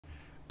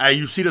Hey,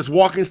 you see this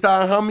walking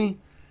style, homie?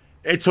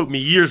 It took me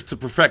years to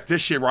perfect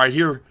this shit right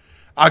here.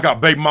 I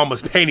got baby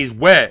mama's panties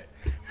wet.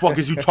 Fuck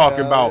is you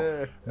talking about?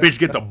 Yeah. Bitch,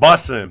 get the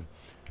bussin'.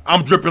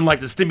 I'm dripping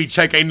like the stimmy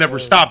check ain't never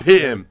stopped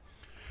hitting.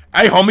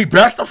 Hey, homie,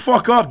 back the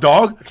fuck up,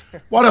 dog.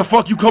 Why the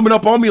fuck you coming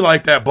up on me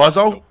like that,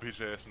 buzzo? Yo, bitch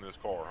ass in this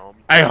car, homie.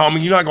 Hey,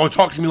 homie, you're not gonna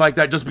talk to me like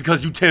that just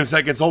because you 10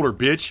 seconds older,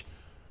 bitch.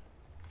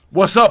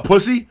 What's up,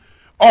 pussy?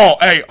 Oh,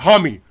 hey,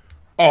 homie.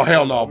 Oh,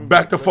 hell no.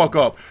 Back the fuck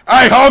up.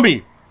 Hey,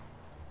 homie.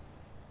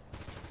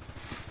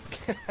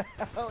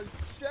 Oh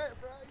shit,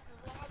 bro.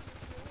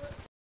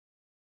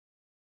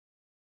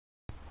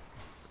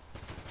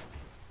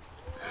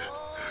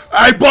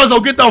 Hey,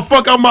 Buzzo, get the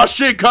fuck out my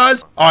shit,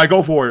 cuz. All right,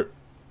 go for it.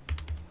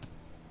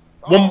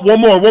 One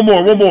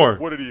more.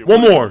 What did he?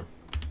 One more.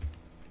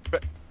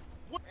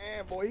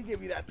 Man, boy, he give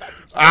me that.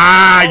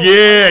 Ah,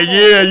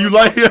 yeah. You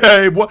like,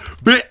 hey, what?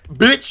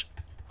 Bitch.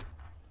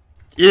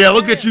 Yeah,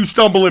 look at you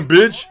stumbling,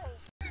 bitch.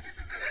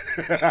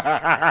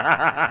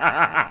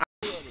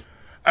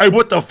 Hey,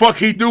 what the fuck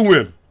he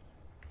doing?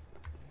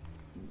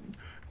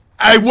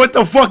 Hey, what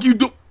the fuck you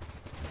do?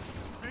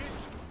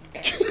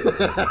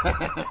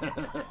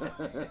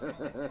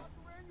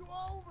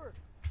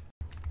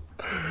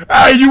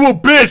 Hey, you a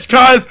bitch,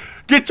 cuz.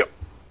 Get your...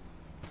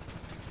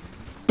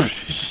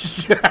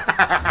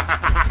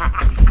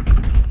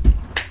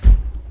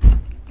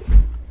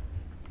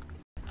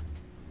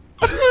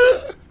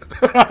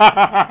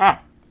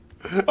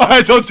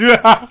 Alright, don't do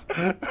that.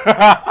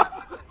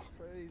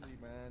 Crazy,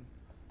 man.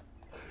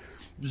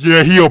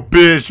 Yeah, he a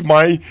bitch,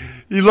 man.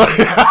 He like...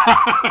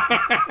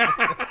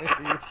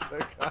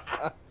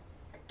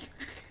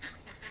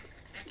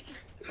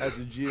 As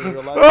a G in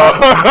real life.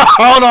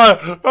 Hold on.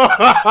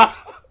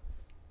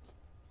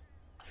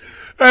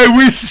 Hey,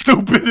 we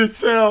stupid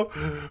as hell.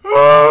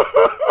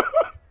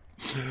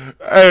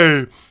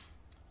 Hey.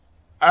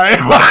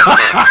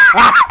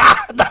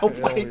 No,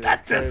 wait,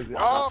 that just...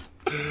 Oh.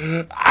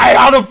 Hey,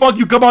 how the fuck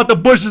you come out the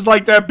bushes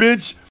like that, bitch?